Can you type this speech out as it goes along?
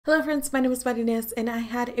Hello friends, my name is Martinez and I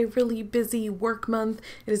had a really busy work month.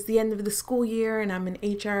 It is the end of the school year and I'm an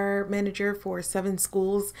HR manager for 7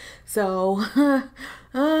 schools. So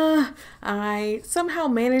I somehow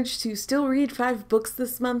managed to still read 5 books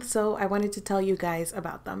this month, so I wanted to tell you guys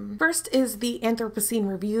about them. First is the Anthropocene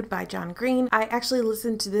Reviewed by John Green. I actually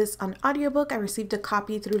listened to this on audiobook. I received a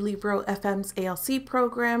copy through Libro FM's ALC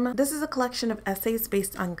program. This is a collection of essays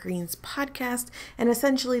based on Green's podcast, and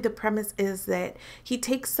essentially the premise is that he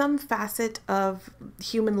takes some facet of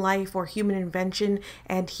human life or human invention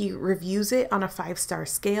and he reviews it on a 5-star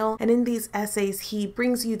scale. And in these essays, he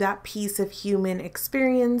brings you that piece of human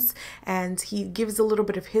experience and he gives a little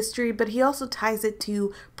bit of history, but he also ties it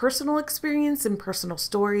to personal experience and personal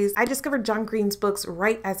stories. I discovered John Green's books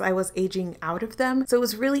right as I was aging out of them, so it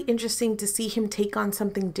was really interesting to see him take on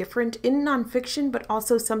something different in nonfiction, but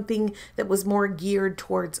also something that was more geared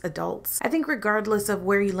towards adults. I think regardless of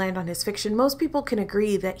where you land on his fiction, most people can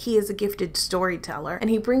agree that he is a gifted storyteller and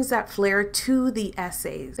he brings that flair to the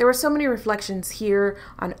essays. There were so many reflections here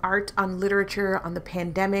on art, on literature, on the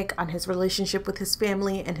pandemic, on his relationship with his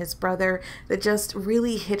family and his brother that just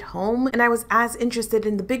really hit home, and I was as interested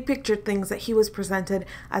in the big picture things that he was presented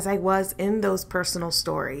as I was in those personal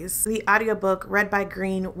stories. The audiobook read by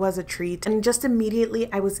Green was a treat, and just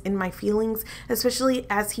immediately I was in my feelings, especially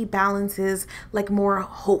as he balances like more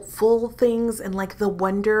hopeful things and like the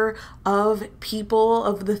wonder of people,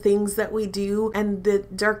 of the things that we do, and the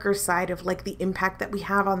darker side of like the impact that we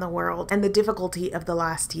have on the world and the difficulty of the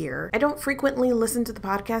last year. I don't frequently listen to the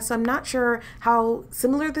podcast, so I'm not sure how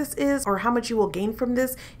similar this is or how much you will gain from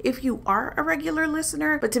this if you are a regular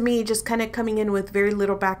listener, but to me, just kind of coming in with very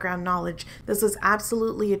little background knowledge, this was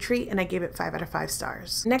absolutely a treat and I gave it 5 out of 5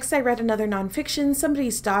 stars. Next, I read another nonfiction,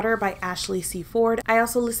 Somebody's Daughter by Ashley C. Ford. I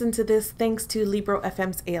also listened to this thanks to Libro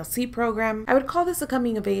FM's ALC program. I would call this a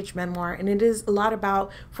coming of age memoir, and it is a lot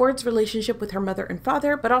about Ford's relationship with her mother and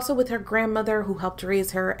father, but also with her grandmother who helped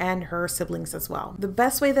raise her and her siblings as well. The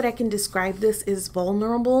best way that I can describe this is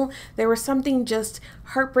vulnerable. There was something just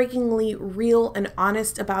heartbreakingly real and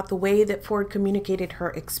honest about the way that Ford communicated her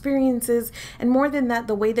experiences, and more than that,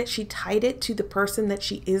 the way that she tied it to the person that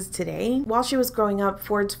she is today. While she was growing up,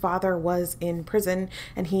 Ford's father was in prison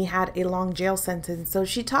and he had a long jail sentence, so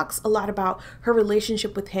she talks a lot about her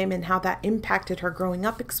relationship with him and how that impacted her growing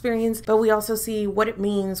up experience, but we also see what it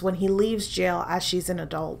means when he leaves jail as she's an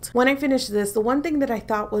adult. When I finished this, the one thing that I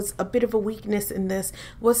thought was a bit of a weakness in this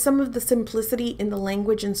was some of the simplicity in the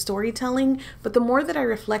language and storytelling, but the more that I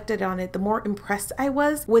reflected on it, the more impressed I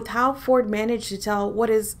was with how Ford managed to tell what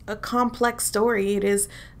is a complex story. It is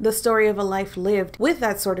the story of a life lived with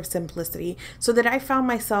that sort of simplicity, so that I found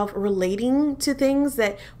myself relating to things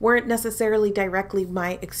that weren't necessarily directly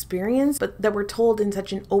my experience, but that were told in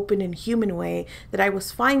such an open and human way that I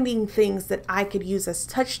was finding things that I could use as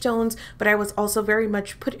touchstones, but I was also very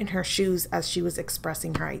much put in her shoes as she was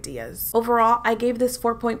expressing her ideas. Overall, I gave this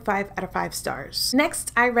 4.5 out of 5 stars.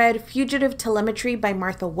 Next, I read Fugitive, Telemetry by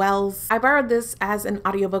Martha Wells. I borrowed this as an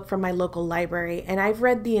audiobook from my local library, and I've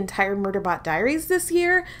read the entire Murderbot Diaries this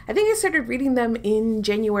year. I think I started reading them in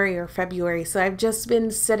January or February, so I've just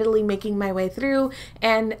been steadily making my way through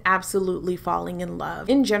and absolutely falling in love.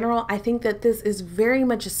 In general, I think that this is very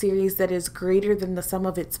much a series that is greater than the sum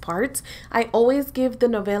of its parts. I always give the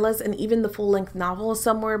novellas and even the full-length novels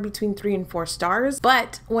somewhere between 3 and 4 stars,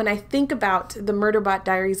 but when I think about the Murderbot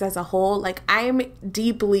Diaries as a whole, like, I'm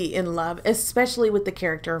deeply in love, especially with the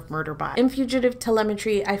character of Murderbot. In Fugitive,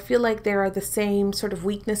 Telemetry, I feel like there are the same sort of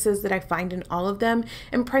weaknesses that I find in all of them,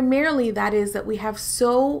 and primarily that is that we have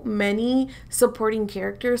so many supporting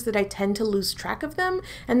characters that I tend to lose track of them,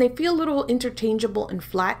 and they feel a little interchangeable and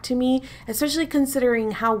flat to me, especially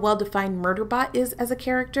considering how well-defined Murderbot is as a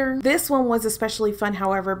character. This one was especially fun,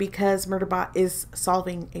 however, because Murderbot is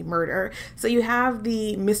solving a murder. So you have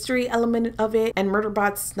the mystery element of it, and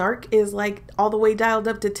Murderbot's snark is like all the way dialed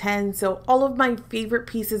up to 10, so all of my favorite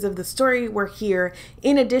pieces of the story were here,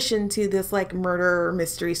 in addition to this like murder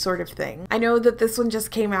mystery sort of thing. I know that this one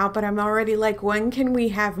just came out, but I'm already like, when can we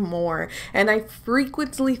have more? And I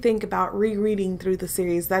frequently think about rereading through the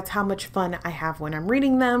series. That's how much fun I have when I'm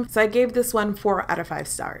reading them. So I gave this one 4 out of 5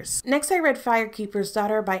 stars. Next, I read Firekeeper's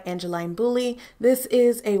Daughter by Angeline Boulley. This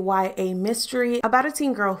is a YA mystery about a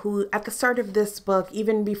teen girl who, at the start of this book,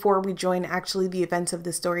 even before we join actually the events of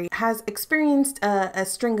the story, has experienced a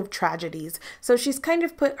string of tragedies. So she's kind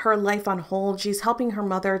of put her life on hold. She's helping her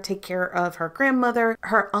mother take care of her grandmother.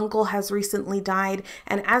 Her uncle has recently died,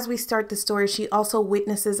 and as we start the story, she also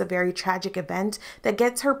witnesses a very tragic event that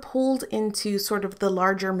gets her pulled into sort of the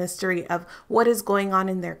larger mystery of what is going on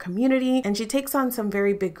in their community, and she takes on some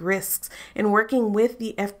very big risks in working with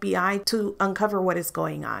the FBI to uncover uncover what is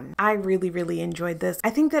going on. I really enjoyed this. I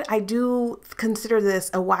think that I do consider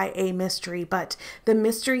this a YA mystery, but the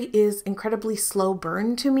mystery is incredibly slow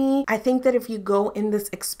burn to me. I think that if you go in this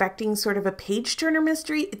expecting sort of a page turner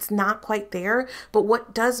mystery, it's not quite there, but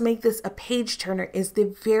what does make this a page turner is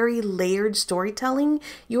the very layered storytelling.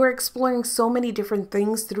 You are exploring so many different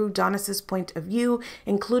things through Donis's point of view,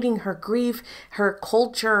 including her grief, her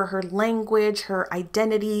culture, her language, her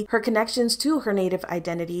identity, her connections to her native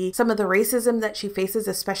identity, some of the racism that she faces,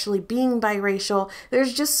 especially being biracial.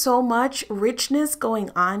 There's just so much richness going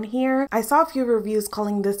on here. I saw a few reviews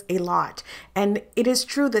calling this a lot, and it is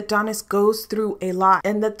true that Donis goes through a lot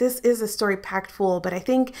and that this is a story packed full, but I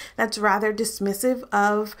think that's rather dismissive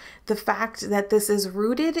of the fact that this is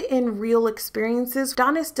rooted in real experiences.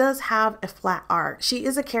 Donis does have a flat arc. She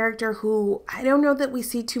is a character who I don't know that we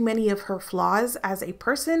see too many of her flaws as a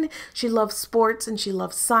person. She loves sports and she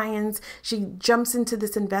loves science. She jumps into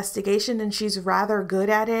this investigation and she's rather good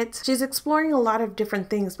at it. She's exploring a lot of different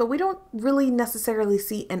things, but we don't really necessarily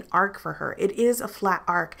see an arc for her. It is a flat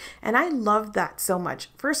arc, and I love that so much.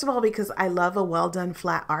 First of all, because I love a well done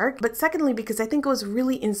flat arc, but secondly, because I think it was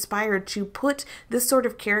really inspired to put this sort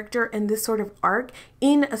of character and this sort of arc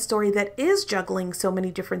in a story that is juggling so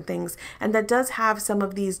many different things and that does have some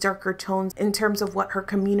of these darker tones in terms of what her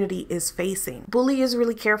community is facing. Boulley is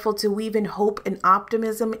really careful to weave in hope and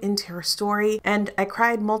optimism into her story, and I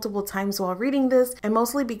cried multiple times while reading this, and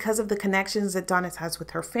mostly because of the connections that Donis has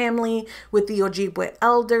with her family, with the Ojibwe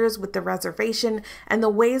elders, with the reservation, and the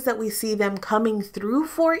ways that we see them coming through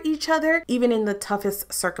for each other, even in the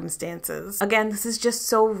toughest circumstances. Again, this is just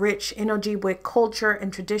so rich in Ojibwe culture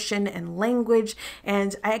and tradition and language,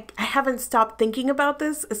 and I haven't stopped thinking about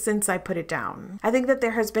this since I put it down. I think that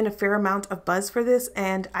there has been a fair amount of buzz for this,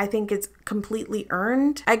 and I think it's completely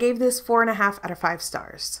earned. I gave this 4.5 out of 5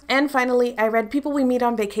 stars. And finally, I read People We Meet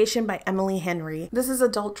on Vacation by Emily Henry. This is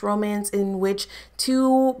adult romance in which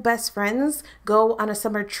two best friends go on a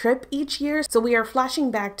summer trip each year. So we are flashing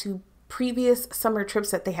back to previous summer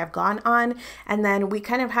trips that they have gone on, and then we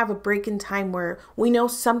kind of have a break in time where we know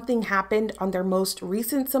something happened on their most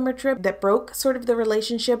recent summer trip that broke sort of the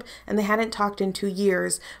relationship, and they hadn't talked in 2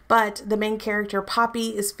 years. But the main character, Poppy,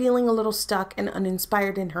 is feeling a little stuck and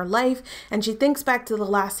uninspired in her life, and she thinks back to the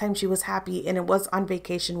last time she was happy, and it was on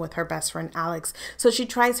vacation with her best friend Alex. So she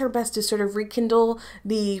tries her best to sort of rekindle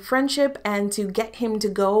the friendship and to get him to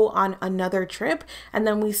go on another trip, and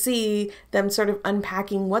then we see them sort of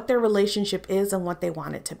unpacking what their relationship is and what they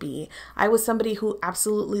want it to be. I was somebody who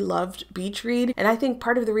absolutely loved Beach Read, and I think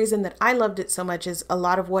part of the reason that I loved it so much is a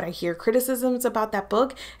lot of what I hear criticisms about that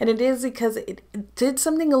book, and it is because it did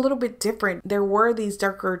something a little bit different. There were these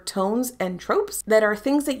darker tones and tropes that are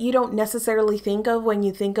things that you don't necessarily think of when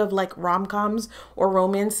you think of like rom-coms or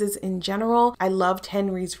romances in general. I loved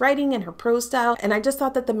Henry's writing and her prose style, and I just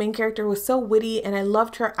thought that the main character was so witty, and I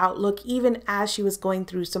loved her outlook even as she was going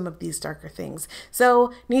through some of these darker things.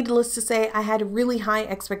 So needless to say, I had really high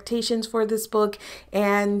expectations for this book,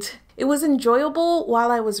 and it was enjoyable while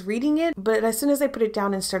I was reading it, but as soon as I put it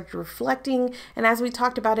down and started reflecting, and as we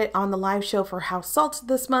talked about it on the live show for House Salt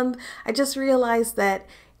this month, I just realized that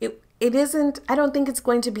I don't think it's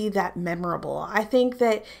going to be that memorable. I think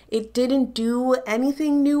that it didn't do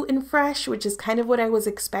anything new and fresh, which is kind of what I was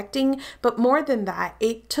expecting. But more than that,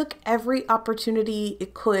 it took every opportunity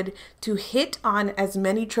it could to hit on as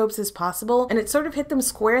many tropes as possible. And it sort of hit them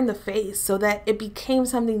square in the face so that it became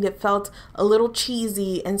something that felt a little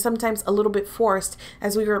cheesy and sometimes a little bit forced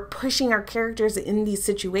as we were pushing our characters in these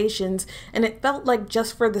situations. And it felt like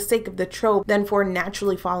just for the sake of the trope than for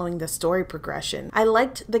naturally following the story progression. I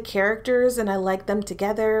liked the characters and I like them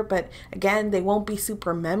together, but again, they won't be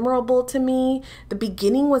super memorable to me. The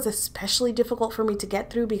beginning was especially difficult for me to get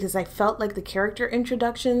through because I felt like the character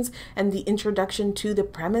introductions and the introduction to the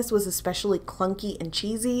premise was especially clunky and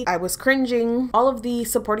cheesy. I was cringing. All of the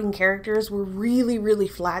supporting characters were really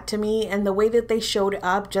flat to me, and the way that they showed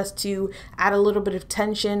up just to add a little bit of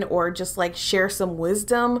tension or just like share some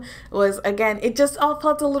wisdom was, again, it just all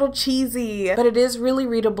felt a little cheesy, but it is really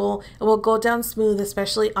readable. It will go down smooth,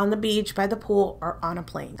 especially on the beach, by the pool, or on a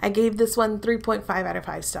plane. I gave this one 3.5 out of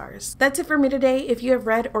 5 stars. That's it for me today. If you have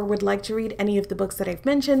read or would like to read any of the books that I've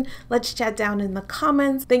mentioned, let's chat down in the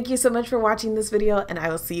comments. Thank you so much for watching this video, and I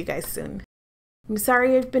will see you guys soon. I'm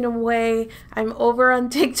sorry I've been away. I'm over on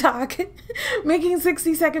TikTok making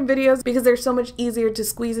 60-second videos because they're so much easier to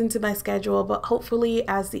squeeze into my schedule, but hopefully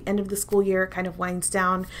as the end of the school year kind of winds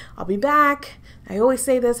down, I'll be back. I always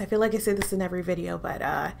say this. I feel like I say this in every video, but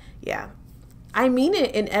yeah. I mean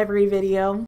it in every video.